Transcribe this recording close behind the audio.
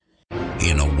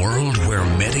In a world where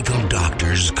medical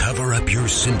doctors cover up your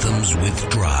symptoms with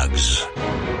drugs,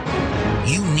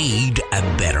 you need a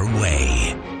better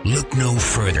way. Look no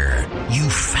further. You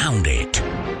found it.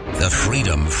 The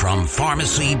Freedom from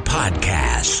Pharmacy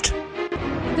Podcast.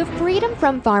 The Freedom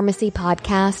from Pharmacy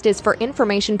Podcast is for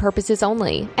information purposes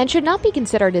only and should not be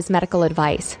considered as medical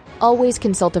advice. Always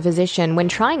consult a physician when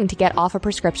trying to get off a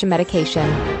prescription medication.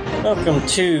 Welcome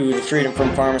to the Freedom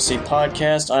from Pharmacy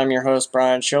Podcast. I'm your host,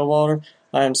 Brian Showalter.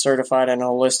 I am certified in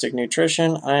holistic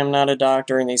nutrition. I am not a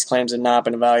doctor, and these claims have not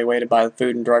been evaluated by the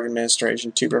Food and Drug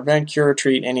Administration to prevent, cure, or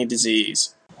treat any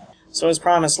disease. So as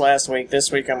promised last week,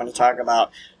 this week I'm going to talk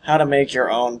about how to make your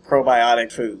own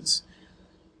probiotic foods.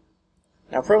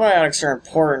 Now, probiotics are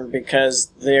important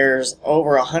because there's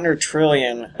over 100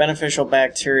 trillion beneficial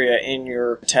bacteria in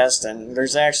your intestine.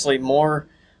 There's actually more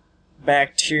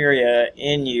bacteria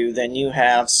in you than you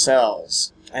have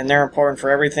cells. And they're important for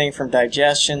everything from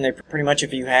digestion. They pretty much,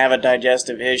 if you have a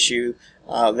digestive issue,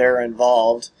 they're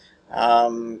involved.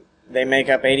 They make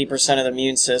up 80% of the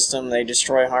immune system. They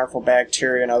destroy harmful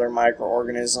bacteria and other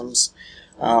microorganisms.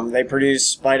 They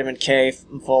produce vitamin K,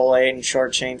 folate, and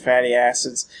short-chain fatty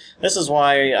acids. This is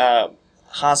why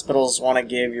hospitals want to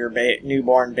give your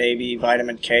newborn baby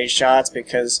vitamin K shots,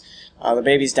 because the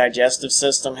baby's digestive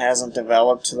system hasn't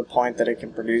developed to the point that it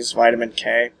can produce vitamin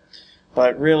K.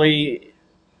 But really,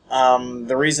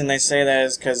 the reason they say that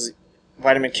is because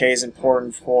vitamin K is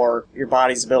important for your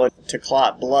body's ability to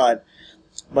clot blood.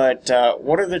 But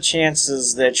what are the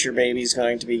chances that your baby's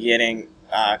going to be getting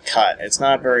cut? It's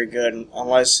not very good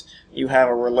unless you have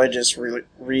a religious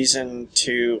reason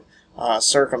to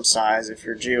circumcise, if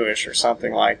you're Jewish or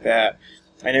something like that.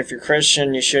 And if you're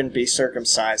Christian, you shouldn't be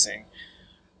circumcising.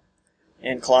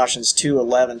 In Colossians 2,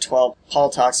 11, 12, Paul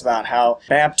talks about how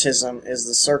baptism is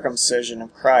the circumcision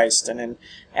of Christ. And in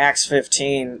Acts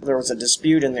 15, there was a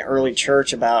dispute in the early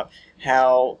church about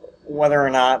how whether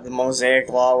or not the Mosaic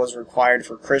law was required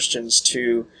for Christians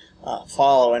to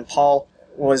follow. And Paul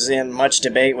was in much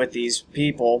debate with these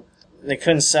people. They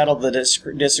couldn't settle the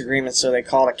disagreement, so they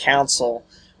called a council,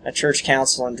 a church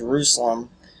council in Jerusalem,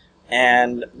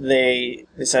 and they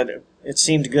said it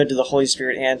seemed good to the Holy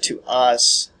Spirit and to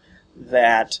us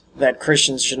that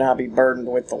Christians should not be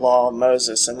burdened with the law of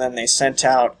Moses. And then they sent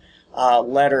out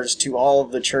letters to all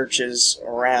of the churches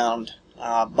around,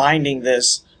 binding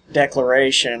this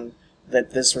declaration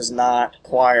that this was not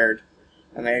required.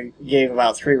 And they gave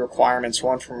about 3 requirements,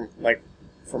 one from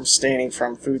abstaining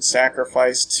from food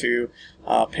sacrifice to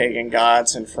pagan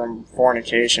gods and from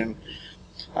fornication.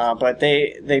 But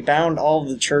they bound all of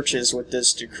the churches with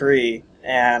this decree.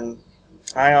 And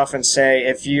I often say,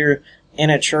 if you're in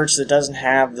a church that doesn't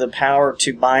have the power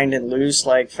to bind and loose,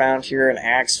 like found here in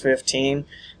Acts 15,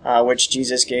 which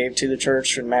Jesus gave to the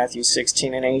church in Matthew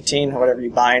 16 and 18, whatever you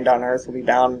bind on earth will be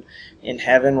bound in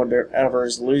heaven, whatever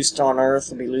is loosed on earth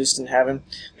will be loosed in heaven.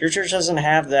 If your church doesn't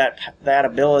have that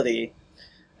ability,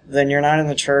 then you're not in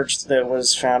the church that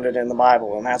was founded in the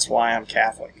Bible, and that's why I'm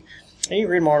Catholic. And you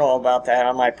can read more all about that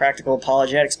on my Practical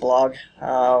Apologetics blog,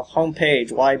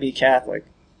 homepage, Why Be Catholic.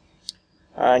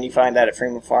 And you find that at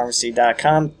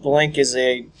freemanpharmacy.com. The link is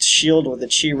a shield with a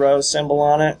Chi Rho symbol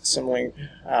on it, similar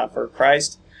for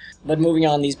Christ. But moving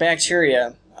on, these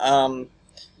bacteria,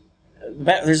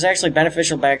 there's actually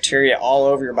beneficial bacteria all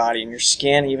over your body, in your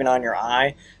skin, even on your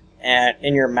eye, and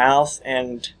in your mouth.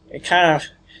 And it kind of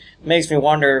makes me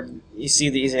wonder, you see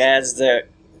these ads that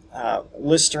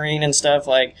Listerine and stuff,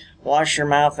 like, wash your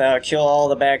mouth out, kill all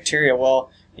the bacteria.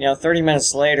 Well, 30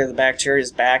 minutes later, the bacteria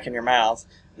is back in your mouth.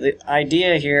 The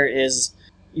idea here is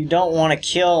you don't want to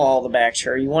kill all the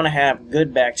bacteria. You want to have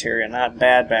good bacteria, not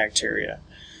bad bacteria.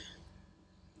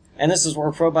 And this is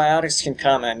where probiotics can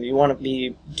come in. You want to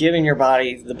be giving your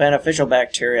body the beneficial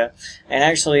bacteria. And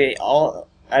actually,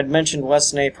 I'd mentioned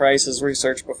Weston A. Price's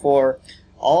research before.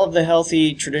 All of the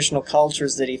healthy traditional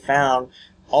cultures that he found,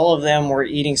 all of them were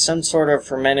eating some sort of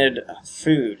fermented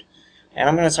food. And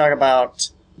I'm going to talk about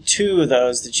 2 of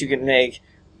those that you can make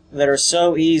that are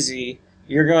so easy,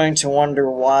 you're going to wonder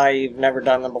why you've never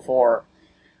done them before.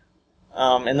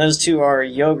 And those 2 are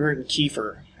yogurt and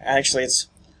kefir. Actually,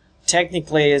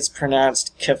 technically it's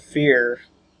pronounced kefir,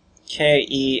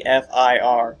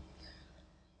 K-E-F-I-R.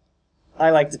 I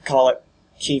like to call it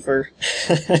kefir,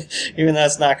 even though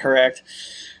that's not correct.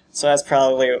 So that's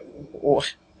probably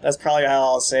how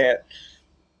I'll say it.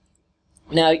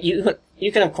 Now, you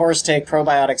can of course take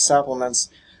probiotic supplements.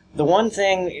 The one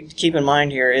thing to keep in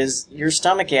mind here is your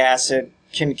stomach acid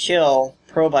can kill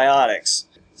probiotics.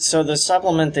 So the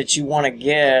supplement that you want to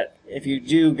get, if you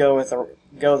do go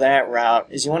that route,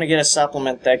 is you want to get a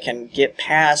supplement that can get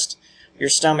past your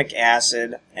stomach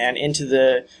acid and into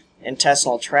the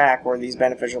intestinal tract where these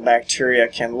beneficial bacteria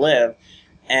can live.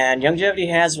 And Youngevity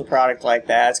has a product like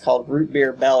that. It's called Root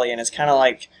Beer Belly, and it's kind of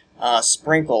like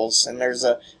sprinkles, and there's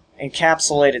a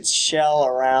encapsulated shell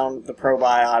around the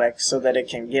probiotic so that it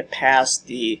can get past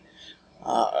the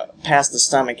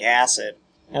stomach acid.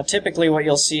 Now, typically what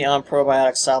you'll see on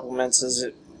probiotic supplements is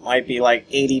it might be like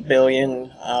 80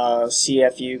 billion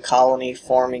CFU, colony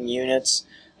forming units,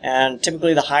 and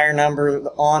typically the higher number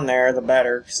on there, the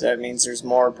better, because that means there's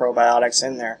more probiotics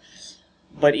in there.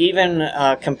 But even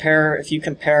if you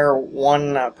compare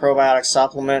one probiotic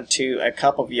supplement to a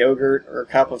cup of yogurt or a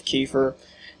cup of kefir,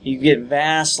 you get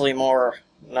vastly more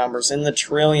numbers, in the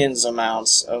trillions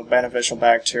amounts of beneficial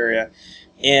bacteria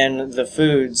in the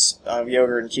foods of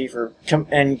yogurt and kefir,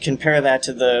 and compare that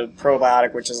to the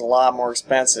probiotic, which is a lot more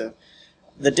expensive.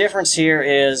 The difference here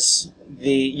is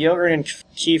the yogurt and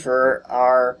kefir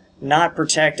are not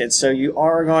protected, so you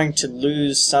are going to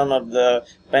lose some of the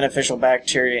beneficial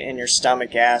bacteria in your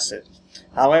stomach acid.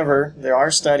 However, there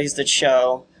are studies that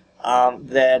show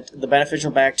that the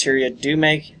beneficial bacteria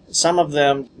some of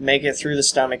them make it through the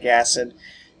stomach acid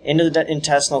into the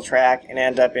intestinal tract and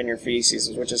end up in your feces,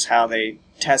 which is how they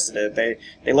tested it.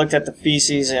 They looked at the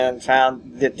feces and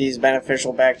found that these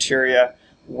beneficial bacteria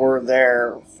were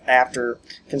there after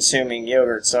consuming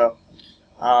yogurt. So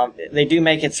they do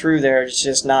make it through there. It's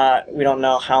just we don't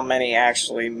know how many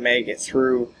actually make it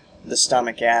through the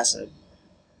stomach acid.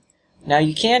 Now,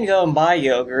 you can go and buy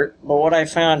yogurt, but what I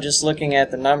found just looking at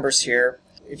the numbers here,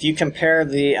 if you compare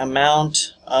the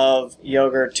amount of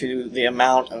yogurt to the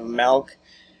amount of milk,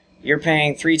 you're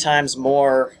paying 3 times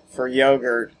more for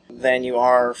yogurt than you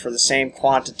are for the same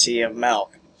quantity of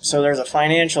milk. So there's a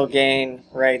financial gain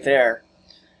right there.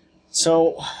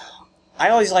 So I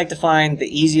always like to find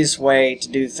the easiest way to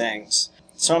do things.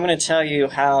 So I'm going to tell you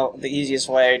how the easiest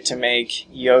way to make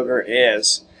yogurt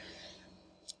is.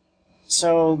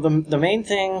 So the main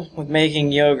thing with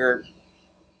making yogurt,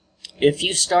 if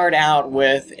you start out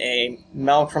with a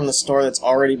milk from the store that's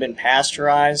already been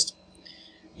pasteurized,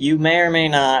 you may or may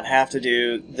not have to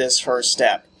do this first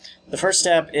step. The first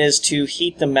step is to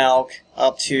heat the milk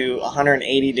up to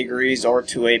 180 degrees or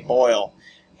to a boil.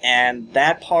 And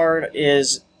that part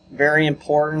is very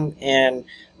important in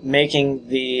making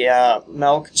the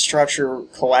milk structure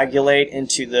coagulate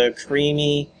into the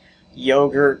creamy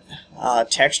yogurt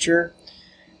texture.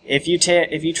 If you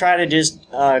try to just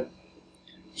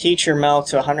heat your milk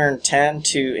to 110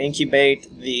 to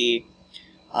incubate the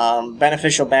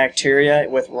beneficial bacteria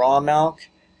with raw milk,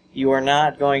 you are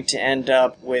not going to end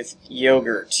up with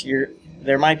yogurt.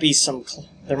 There might be some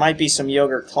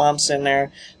yogurt clumps in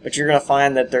there, but you're going to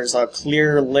find that there's a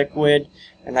clear liquid,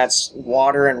 and that's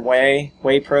water and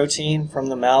whey protein from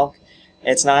the milk.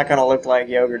 It's not going to look like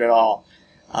yogurt at all.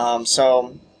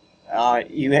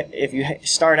 If you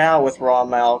start out with raw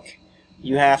milk,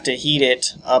 you have to heat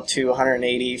it up to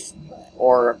 180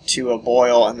 or to a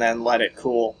boil and then let it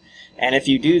cool. And if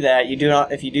you do that,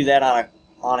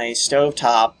 on a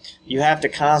stovetop, you have to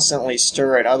constantly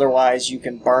stir it. Otherwise, you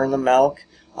can burn the milk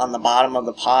on the bottom of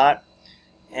the pot,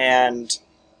 and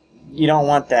you don't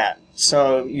want that.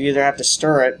 So you either have to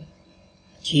stir it,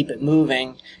 keep it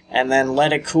moving, and then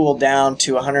let it cool down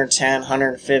to 110,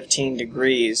 115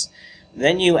 degrees.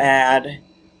 Then you add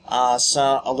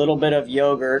a little bit of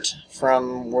yogurt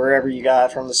from wherever you got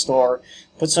it from the store.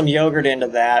 Put some yogurt into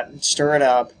that, stir it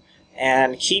up,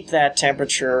 and keep that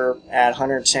temperature at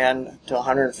 110 to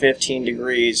 115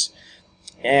 degrees.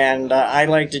 And I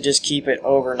like to just keep it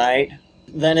overnight.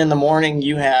 Then in the morning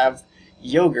you have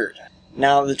yogurt.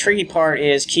 Now the tricky part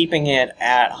is keeping it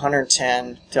at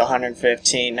 110 to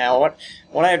 115. Now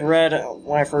what I had read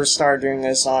when I first started doing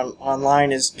this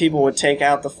online is people would take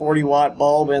out the 40-watt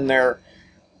bulb in their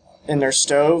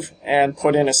stove and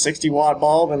put in a 60-watt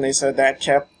bulb, and they said that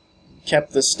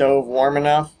kept the stove warm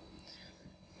enough.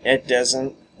 It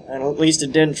doesn't, and at least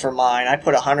it didn't for mine. I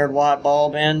put a 100-watt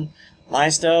bulb in my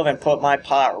stove and put my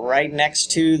pot right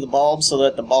next to the bulb so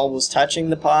that the bulb was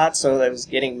touching the pot, so that it was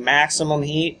getting maximum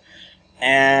heat.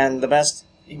 And the best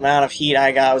amount of heat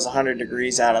I got was 100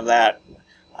 degrees out of that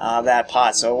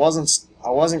pot. So I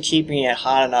wasn't keeping it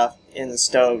hot enough in the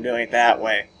stove doing it that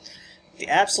way. The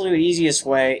absolute easiest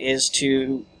way is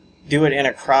to do it in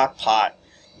a crock pot.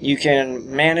 You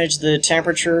can manage the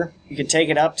temperature. You can take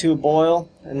it up to a boil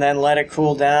and then let it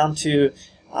cool down to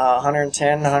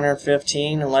 110,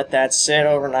 115 and let that sit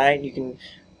overnight. You can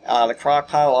the crock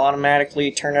pot will automatically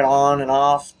turn it on and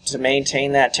off to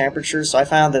maintain that temperature. So I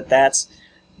found that that's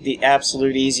the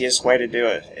absolute easiest way to do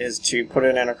it, is to put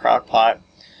it in a crock pot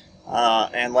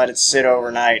and let it sit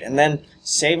overnight. And then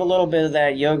save a little bit of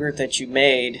that yogurt that you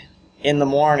made in the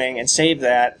morning and save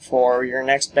that for your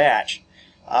next batch.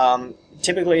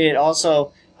 Typically, it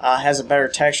also has a better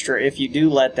texture if you do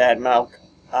let that milk,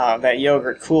 that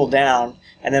yogurt cool down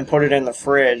and then put it in the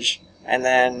fridge and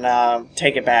then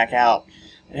take it back out.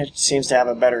 It seems to have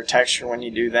a better texture when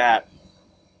you do that.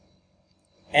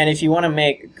 And if you want to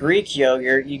make Greek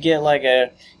yogurt, you get like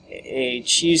a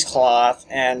cheesecloth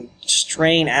and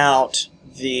strain out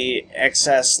the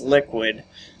excess liquid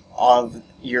of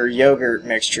your yogurt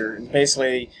mixture.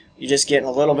 Basically, you're just getting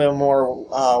a little bit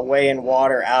more whey and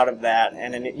water out of that,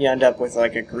 and then you end up with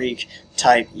like a Greek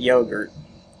type yogurt.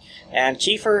 And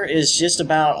kefir is just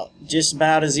about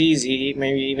as easy,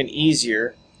 maybe even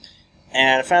easier.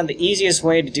 And I found the easiest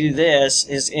way to do this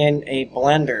is in a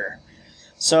blender.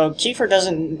 So kefir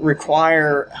doesn't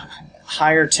require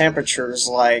higher temperatures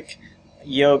like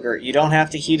yogurt. You don't have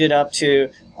to heat it up to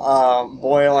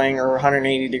boiling or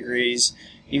 180 degrees.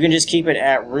 You can just keep it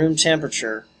at room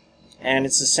temperature. And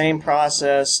it's the same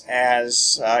process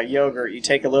as yogurt. You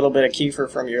take a little bit of kefir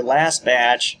from your last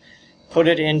batch, put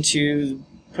it in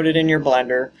your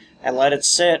blender, and let it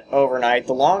sit overnight.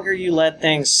 The longer you let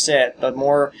things sit, the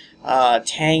more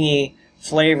tangy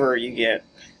flavor you get.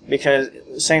 Because,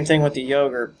 same thing with the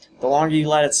yogurt, the longer you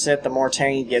let it sit, the more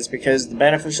tangy it gets, because the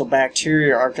beneficial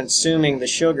bacteria are consuming the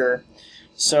sugar.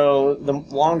 So the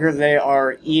longer they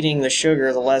are eating the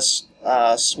sugar, the less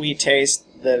sweet taste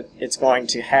that it's going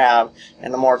to have,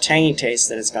 and the more tangy taste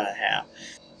that it's going to have.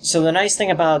 So the nice thing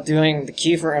about doing the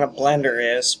kefir in a blender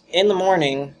is, in the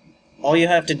morning, all you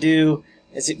have to do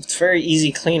is, it's very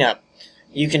easy cleanup.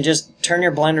 You can just turn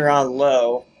your blender on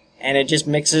low, and it just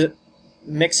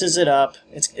mixes it up.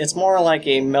 It's more like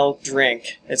a milk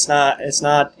drink. It's not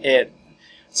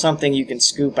something you can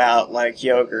scoop out like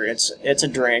yogurt. It's a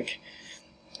drink.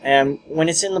 And when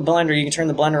it's in the blender, you can turn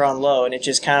the blender on low, and it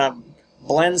just kind of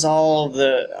blends all of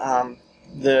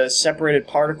the separated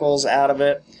particles out of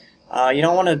it. You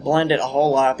don't want to blend it a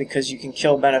whole lot because you can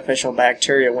kill beneficial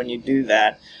bacteria when you do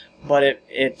that. But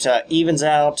it evens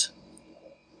out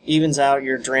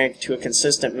your drink to a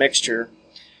consistent mixture,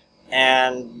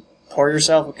 and pour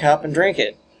yourself a cup and drink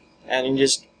it. And you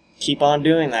just keep on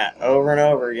doing that over and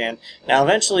over again. Now,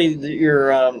 eventually,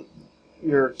 your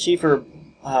kefir,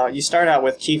 you start out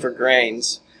with kefir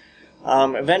grains.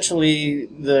 Eventually,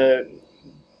 the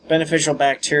beneficial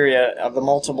bacteria of the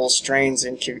multiple strains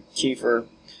in kefir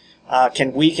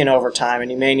can weaken over time,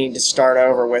 and you may need to start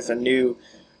over with a new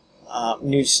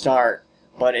start.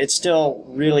 But it's still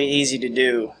really easy to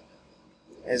do,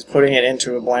 is putting it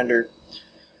into a blender.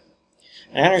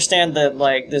 I understand that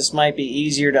this might be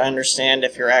easier to understand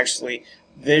if you're actually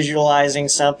visualizing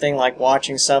something, like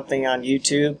watching something on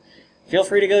YouTube. Feel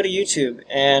free to go to YouTube,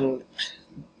 and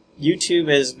YouTube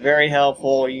is very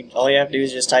helpful. All you have to do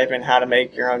is just type in how to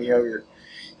make your own yogurt,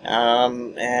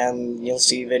 and you'll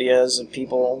see videos of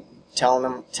people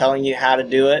telling you how to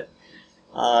do it.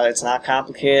 It's not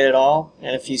complicated at all.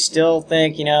 And if you still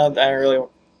think, I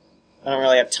don't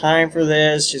really have time for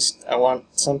this, I want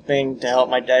something to help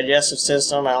my digestive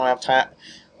system, I don't have time,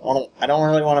 I don't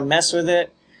really want to mess with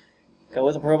it, go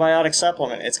with a probiotic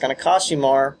supplement. It's going to cost you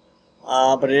more,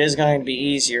 but it is going to be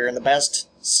easier. And the best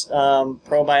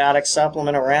probiotic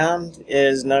supplement around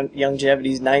is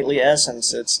Youngevity's Nightly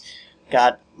Essence. It's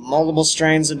got multiple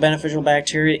strains of beneficial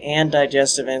bacteria and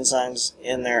digestive enzymes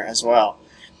in there as well.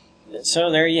 So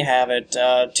there you have it.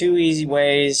 2 easy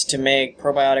ways to make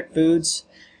probiotic foods.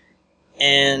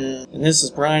 And this is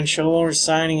Brian Showalter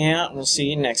signing out, and we'll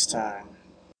see you next time.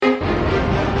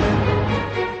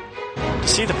 To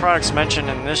see the products mentioned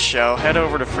in this show, head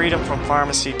over to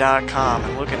freedomfrompharmacy.com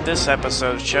and look at this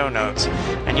episode's show notes,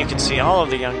 and you can see all of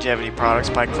the Youngevity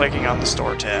products by clicking on the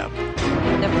store tab.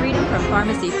 The Freedom from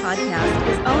Pharmacy podcast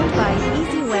is owned by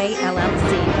EasyWay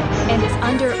LLC and is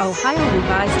under Ohio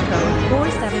Revised Code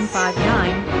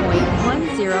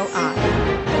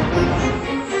 4759.10I.